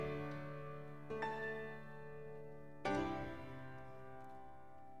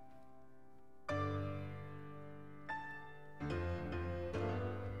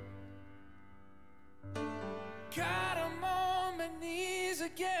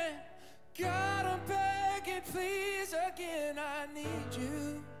again. God, I'm begging, please again. I need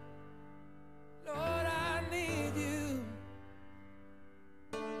you. Lord, I need you.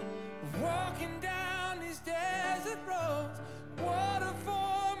 Walking down these desert roads, water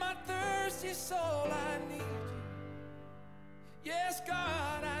for my thirsty soul. I need you. Yes,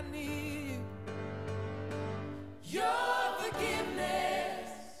 God, I need you. Your forgiveness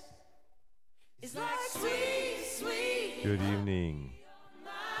is like sweet, sweet. Good evening.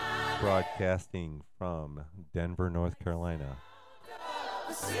 Broadcasting from Denver, North Carolina.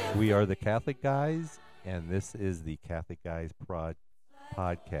 We are the Catholic Guys, and this is the Catholic Guys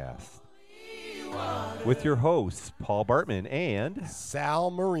podcast with your hosts, Paul Bartman and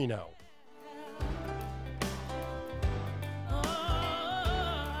Sal Marino.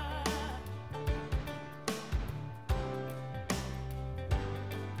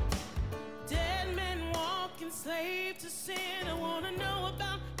 Dead men walking, slave to sin. I want to know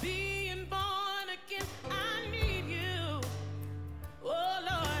about being born again. I need you. Oh, Lord,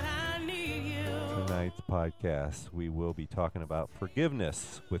 I need you. tonight's podcast. We will be talking about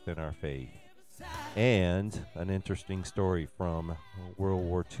forgiveness within our faith and an interesting story from World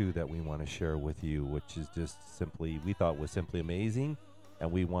War II that we want to share with you, which is just simply, we thought was simply amazing,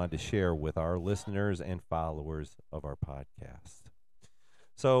 and we wanted to share with our listeners and followers of our podcast.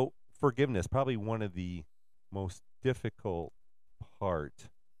 So, forgiveness, probably one of the most difficult part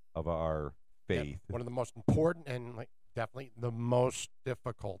of our faith. One of the most important and definitely the most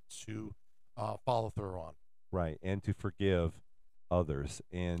difficult to follow through on. Right, and to forgive others.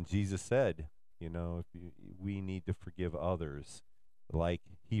 And Jesus said, we need to forgive others like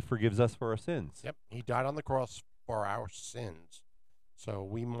he forgives us for our sins. Yep, he died on the cross for our sins. So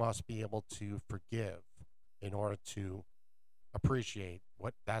we must be able to forgive in order to appreciate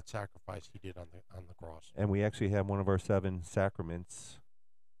what that sacrifice he did on the cross. And we actually have one of our 7 sacraments,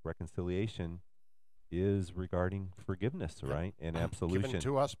 reconciliation, is regarding forgiveness, right? And absolution. Given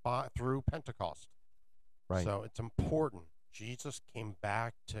to us through Pentecost. Right. So it's important. Jesus came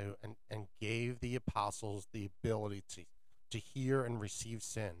back to and gave the apostles the ability to hear and receive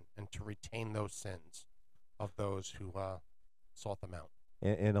sin and to retain those sins of those who sought them out.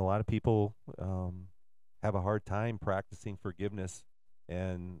 And a lot of people have a hard time practicing forgiveness,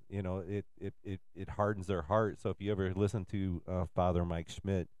 and it hardens their heart. So if you ever listen to Father Mike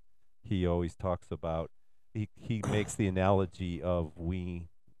Schmidt, he always talks about, he makes the analogy of we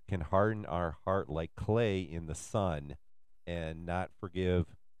can harden our heart like clay in the sun and not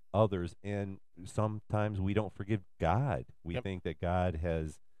forgive others. And sometimes we don't forgive God. We think that God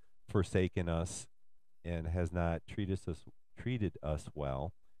has forsaken us and has not treated us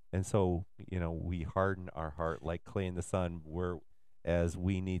well. And so, we harden our heart like clay in the sun, whereas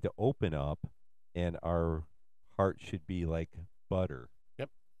we need to open up, and our heart should be like butter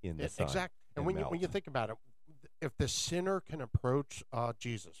in the sun. Exactly. And when you think about it, if the sinner can approach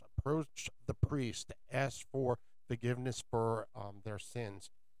Jesus, approach the priest to ask for forgiveness for their sins,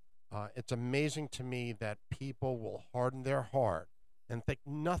 it's amazing to me that people will harden their heart and think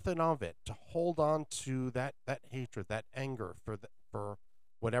nothing of it, to hold on to that hatred, that anger for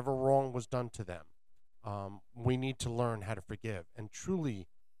whatever wrong was done to them. We need to learn how to forgive and truly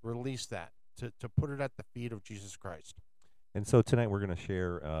release that, to put it at the feet of Jesus Christ. And so tonight we're going to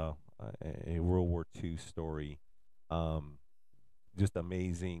share a World War II story, just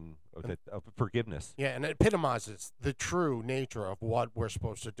amazing of forgiveness. Yeah, and it epitomizes the true nature of what we're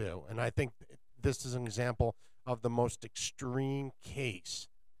supposed to do. And I think this is an example of the most extreme case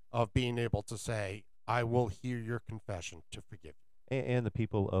of being able to say, I will hear your confession to forgive you. And the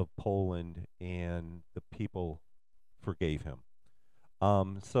people of Poland and the people forgave him.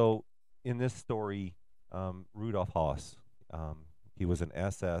 So in this story, Rudolph Haas, he was an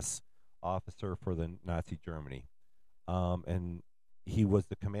SS officer for the Nazi Germany, and he was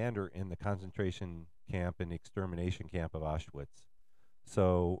the commander in the concentration camp and extermination camp of Auschwitz.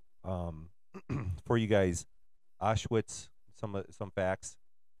 So for you guys, Auschwitz, some facts,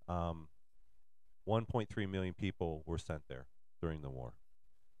 1.3 million people were sent there during the war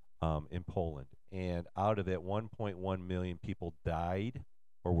in Poland. And out of it, 1.1 million people died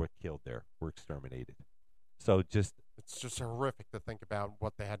or were killed there, were exterminated. So it's just horrific to think about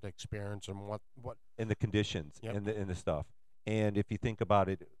what they had to experience and what and the conditions and the stuff. And if you think about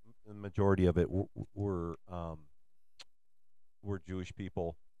it, the majority of it were Jewish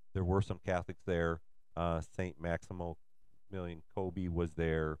people. There were some Catholics there. Saint Maximilian Kolbe was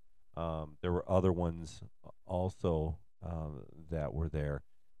there. There were other ones also that were there.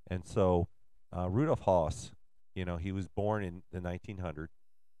 And so Rudolph Haas, he was born in the 1900s.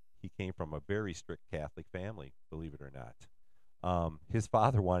 He came from a very strict Catholic family, believe it or not. his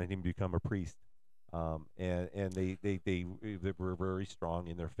father wanted him to become a priest, and they were very strong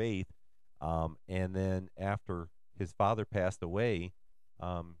in their faith. And then after his father passed away,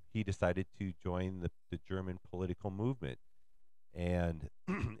 he decided to join the German political movement. And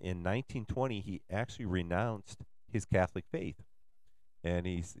in 1920, he actually renounced his Catholic faith, and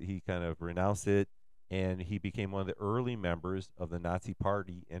he kind of renounced it, and he became one of the early members of the Nazi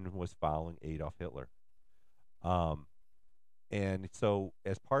Party and was following Adolf Hitler. Um, and so,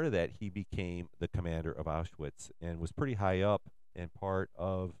 as part of that, he became the commander of Auschwitz and was pretty high up and part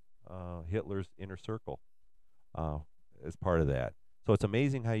of Hitler's inner circle uh, as part of that. So it's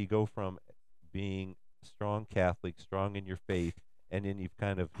amazing how you go from being strong Catholic, strong in your faith, and then you've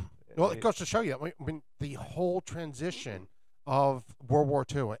kind of Well, it goes to show you. I mean, the whole transition of World War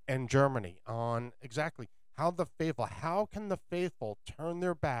II and Germany on exactly how can the faithful turn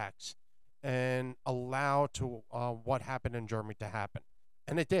their backs and allow to what happened in Germany to happen,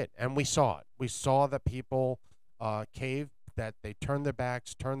 and it did, and we saw it. We saw that people caved, that they turned their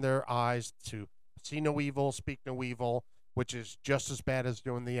backs, turned their eyes to see no evil, speak no evil, which is just as bad as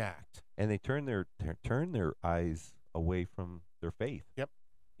doing the act. and they turn their eyes away from their faith. Yep.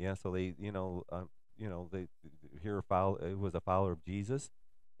 Yeah, so they, they was a follower of Jesus,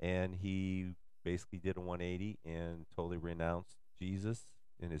 and he basically did a 180 and totally renounced Jesus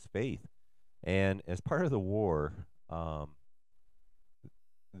and his faith. And as part of the war,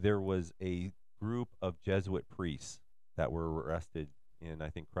 there was a group of Jesuit priests that were arrested in, I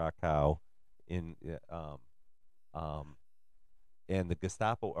think, Krakow, in and the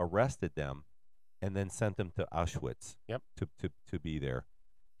Gestapo arrested them and then sent them to Auschwitz. Yep. To be there,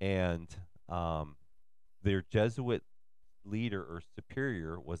 and their Jesuit leader or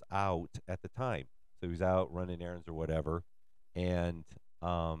superior was out at the time, so he was out running errands or whatever, and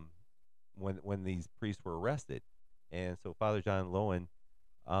when these priests were arrested, and so Father John Lowen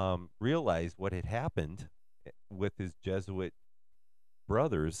realized what had happened with his Jesuit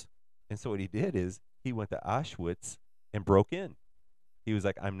brothers, and so what he did is he went to Auschwitz and broke in. He was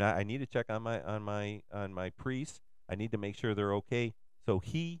like, I need to check on my priests. I need to make sure they're okay. So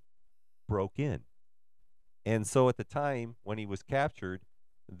he broke in. And so at the time when he was captured,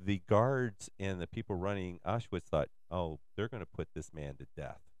 the guards and the people running Auschwitz thought, oh, they're going to put this man to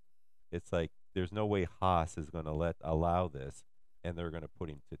death. It's like there's no way Haas is going to allow this, and they're going to put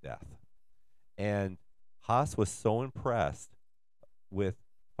him to death. And Haas was so impressed with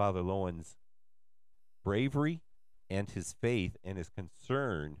Father Lowen's bravery and his faith and his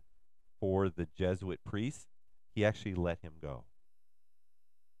concern for the Jesuit priests, he actually let him go.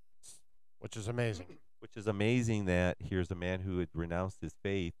 Which is amazing. Which is amazing that here's a man who had renounced his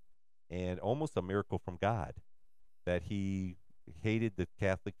faith, and almost a miracle from God that he hated the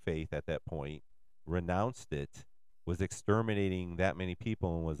Catholic faith at that point, renounced it, was exterminating that many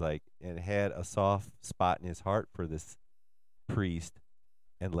people, and was like, and had a soft spot in his heart for this priest,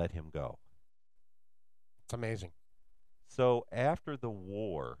 and let him go. It's amazing. So after the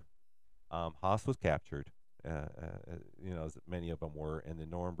war, Haas was captured, as many of them were, in the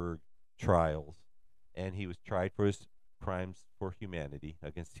Nuremberg trials, and he was tried for his crimes for humanity,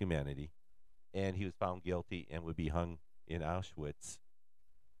 against humanity, and he was found guilty and would be hung in Auschwitz,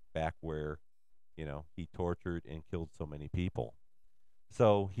 back where, he tortured and killed so many people.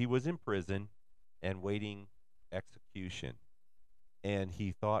 So he was in prison and waiting execution, and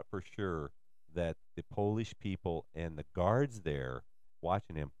he thought for sure that the Polish people and the guards there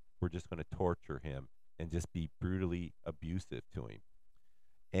watching him were just going to torture him and just be brutally abusive to him.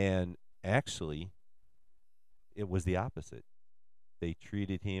 And actually, it was the opposite. They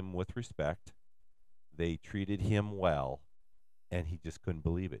treated him with respect. They treated him well, and he just couldn't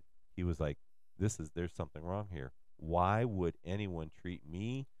believe it. He was like, there's something wrong here. Why would anyone treat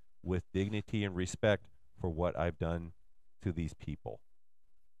me with dignity and respect for what I've done to these people?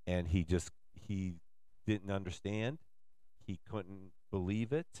 And he didn't understand. He couldn't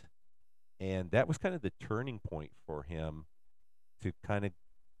believe it. And that was kind of the turning point for him to kind of.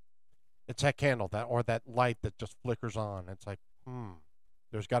 It's that candle, that light that just flickers on. It's like,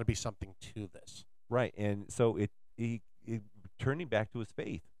 there's got to be something to this. Right. And so it turned him back to his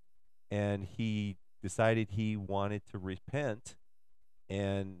faith. And he decided he wanted to repent.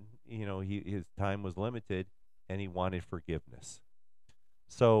 And, his time was limited, and he wanted forgiveness.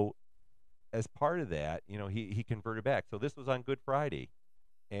 So as part of that, he converted back. So this was on Good Friday.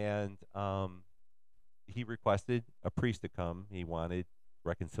 And he requested a priest to come. He wanted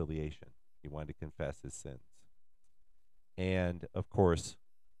reconciliation. He wanted to confess his sins. And, of course,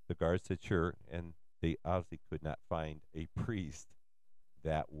 the guards said sure, and they obviously could not find a priest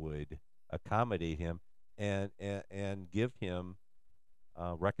that would accommodate him. and give him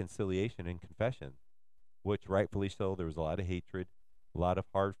reconciliation and confession, which rightfully so. There was a lot of hatred, a lot of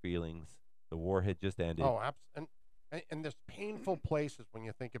hard feelings. The war had just ended. Oh, and there's painful places when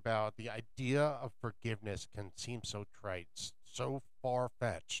you think about the idea of forgiveness can seem so trite, so far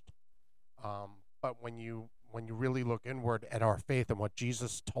fetched. But when you really look inward at our faith and what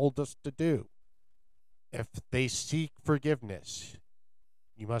Jesus told us to do, if they seek forgiveness,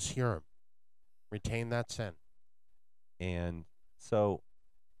 you must hear him. Retain that sin. And so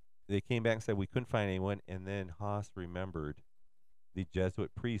they came back and said we couldn't find anyone. And then Haas remembered the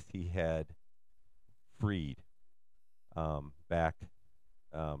Jesuit priest he had freed back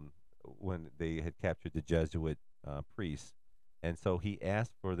when they had captured the Jesuit priests. And so he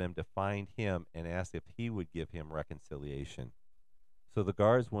asked for them to find him and asked if he would give him reconciliation. So the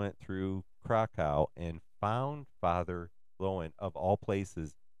guards went through Krakow and found Father Lowen, of all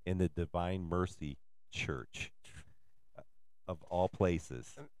places, in the Divine Mercy Church, of all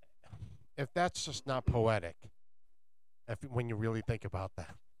places. If that's just not poetic, when you really think about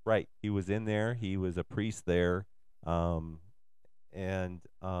that. Right. He was in there. He was a priest there. So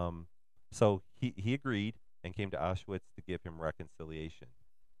he agreed and came to Auschwitz to give him reconciliation.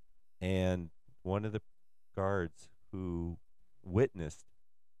 And one of the guards who witnessed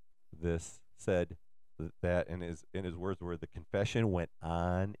this said that, and his words were, the confession went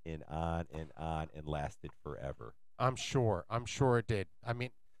on and on and on and lasted forever. I'm sure it did. I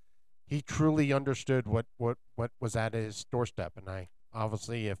mean, he truly understood what was at his doorstep, and I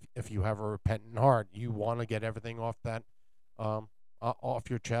obviously, if you have a repentant heart, you want to get everything off that off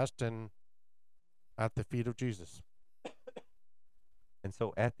your chest and at the feet of Jesus. And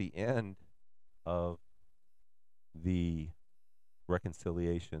so at the end of the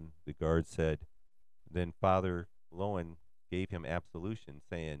reconciliation, the guard said, then Father Lowen gave him absolution,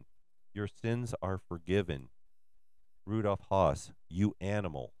 saying, your sins are forgiven. Rudolph Haas, you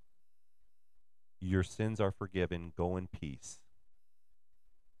animal. Your sins are forgiven. Go in peace.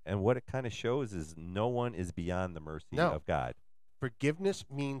 And what it kind of shows is no one is beyond the mercy of God. Forgiveness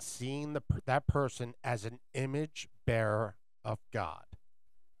means seeing that person as an image bearer of God,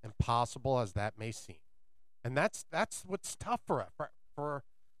 impossible as that may seem. And that's what's tough for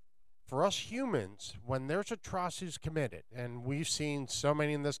us humans when there's atrocities committed, and we've seen so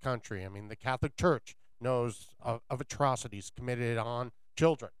many in this country. I mean, the Catholic Church knows of atrocities committed on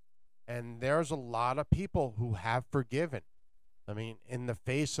children, and there's a lot of people who have forgiven. I mean, in the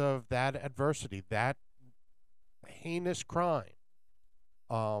face of that adversity, that heinous crime,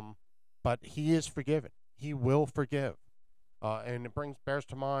 but he is forgiven. He will forgive. And it bears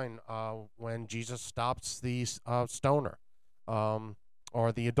to mind when Jesus stops the stoner,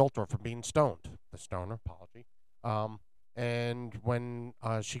 or the adulterer from being stoned. The stoner, apology. And when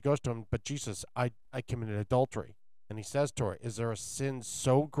she goes to him, but Jesus, I committed adultery. And he says to her, is there a sin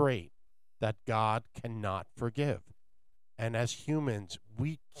so great that God cannot forgive? And as humans,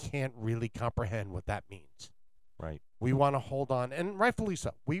 we can't really comprehend what that means. Right. We want to hold on, and rightfully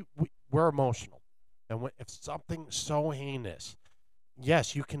so. We're emotional. And if something so heinous,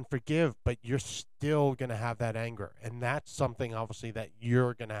 yes, you can forgive, but you're still going to have that anger. And that's something, obviously, that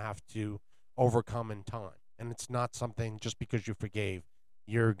you're going to have to overcome in time. And it's not something just because you forgave,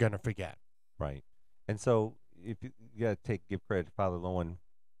 you're going to forget. Right. And so if you got to give credit to Father Lowen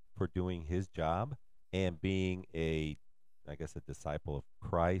for doing his job and being a disciple of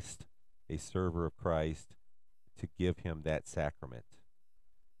Christ, a server of Christ, to give him that sacrament.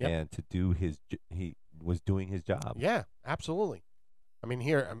 Yep. And to do he was doing his job. Yeah, absolutely. I mean,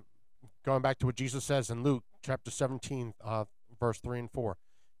 here, I'm going back to what Jesus says in Luke chapter 17, verse 3 and 4.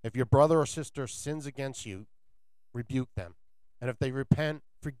 If your brother or sister sins against you, rebuke them. And if they repent,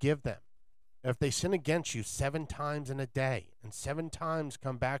 forgive them. If they sin against you 7 times in a day, and 7 times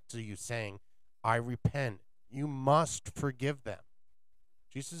come back to you saying, I repent, you must forgive them.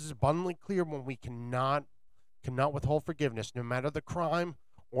 Jesus is abundantly clear when we cannot withhold forgiveness, no matter the crime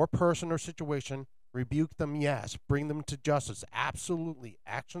or person or situation. Rebuke them, yes. Bring them to justice, absolutely.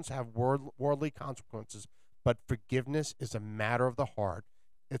 Actions have worldly consequences, but forgiveness is a matter of the heart.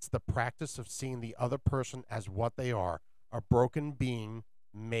 It's the practice of seeing the other person as what they are, a broken being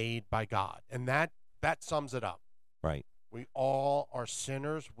made by God. And that sums it up. Right. We all are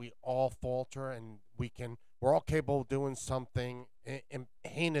sinners. We all falter, and we're all capable of doing something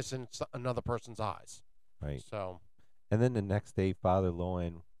heinous in another person's eyes. Right. So, and then the next day, Father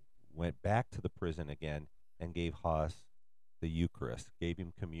Lowen went back to the prison again and gave Haas the Eucharist, gave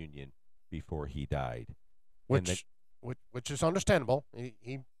him communion before he died. Which is understandable.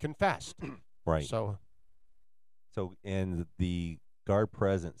 He confessed. Right. So, and the guard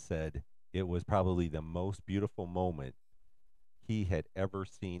present said, it was probably the most beautiful moment he had ever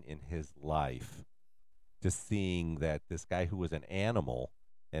seen in his life. Just seeing that this guy who was an animal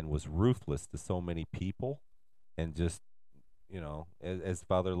and was ruthless to so many people, and just, as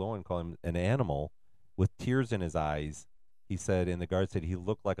Father Lowen called him, an animal with tears in his eyes. He said, and the guard said he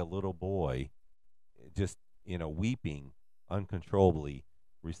looked like a little boy, just, weeping uncontrollably,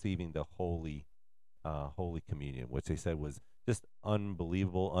 receiving the Holy Communion, which they said was just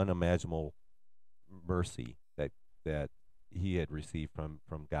unbelievable, unimaginable mercy that he had received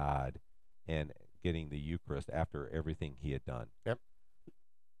from God, and getting the Eucharist after everything he had done. Yep.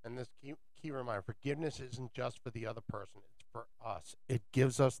 And this key reminder: forgiveness isn't just for the other person; it's for us. It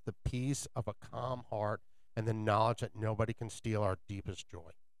gives us the peace of a calm heart and the knowledge that nobody can steal our deepest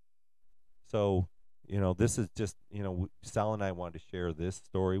joy. So, this is just, Sal and I wanted to share this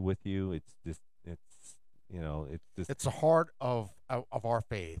story with you. It's just, It's the heart of our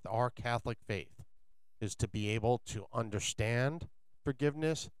faith, our Catholic faith, is to be able to understand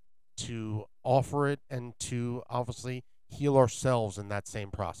forgiveness, to offer it, and to obviously heal ourselves in that same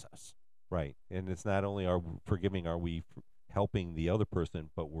process. right. And it's not only are we forgiving, are we helping the other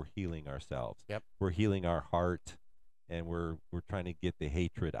person, but we're healing ourselves. Yep. We're healing our heart, and we're trying to get the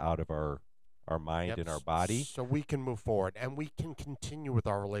hatred out of our mind Yep. and our body. So we can move forward and we can continue with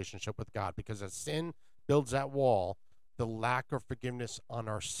our relationship with God, because as sin builds that wall, the lack of forgiveness on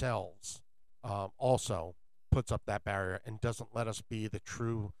ourselves also puts up that barrier and doesn't let us be the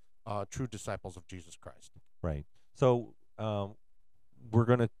true disciples of Jesus Christ. Right. So we're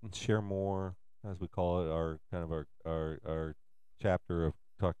going to share more, as we call it, our kind of our chapter of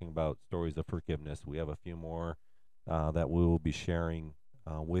talking about stories of forgiveness. We have a few more that we will be sharing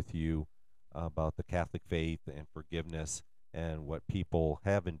with you about the Catholic faith and forgiveness, and what people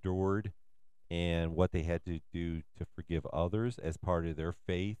have endured, and what they had to do to forgive others as part of their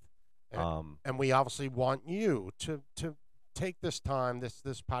faith. And we obviously want you to take this time,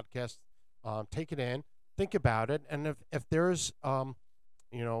 this podcast, take it in, think about it, and if there's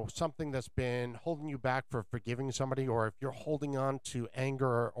something that's been holding you back for forgiving somebody, or if you're holding on to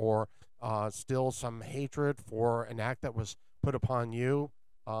anger or still some hatred for an act that was put upon you,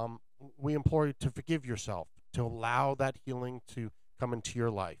 we implore you to forgive yourself, to allow that healing to come into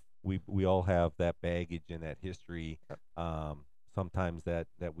your life. We all have that baggage and that history, sometimes that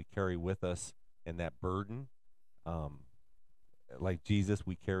we carry with us, and that burden. Like Jesus,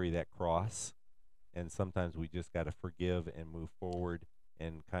 we carry that cross, and sometimes we just got to forgive and move forward,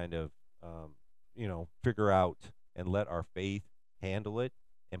 and kind of figure out and let our faith handle it,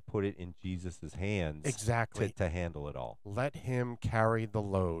 and put it in Jesus's hands. Exactly. To handle it all. Let him carry the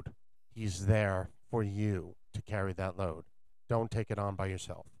load. He's there for you to carry that load. Don't take it on by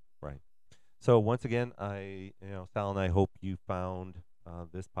yourself. Right. So once again, Sal and I hope you found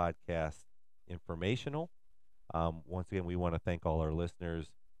this podcast informational. Once again, we want to thank all our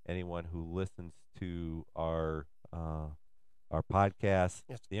listeners, anyone who listens to our podcast.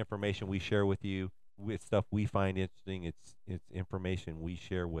 Yes. The information we share with you, with stuff we find interesting. It's information we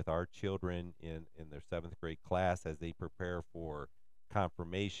share with our children in their 7th grade class as they prepare for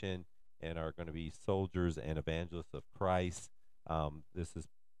confirmation and are going to be soldiers and evangelists of Christ. This is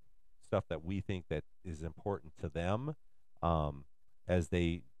stuff that we think that is important to them as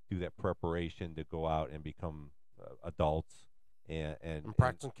they do that preparation to go out and become adults and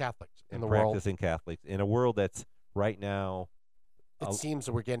practicing Catholics in the practicing world. Catholics in a world that's right now. It seems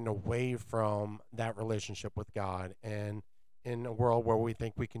that we're getting away from that relationship with God, and in a world where we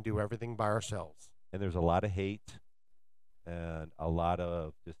think we can do everything by ourselves. And there's a lot of hate and a lot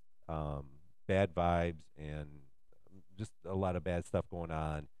of just bad vibes, and just a lot of bad stuff going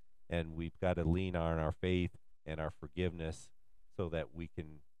on. And we've got to lean on our faith and our forgiveness so that we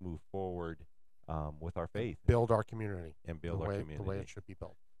can move forward with our faith. Build our community. And build our community. The way it should be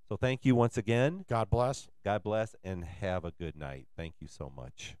built. So thank you once again. God bless. God bless, and have a good night. Thank you so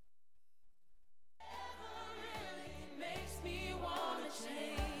much.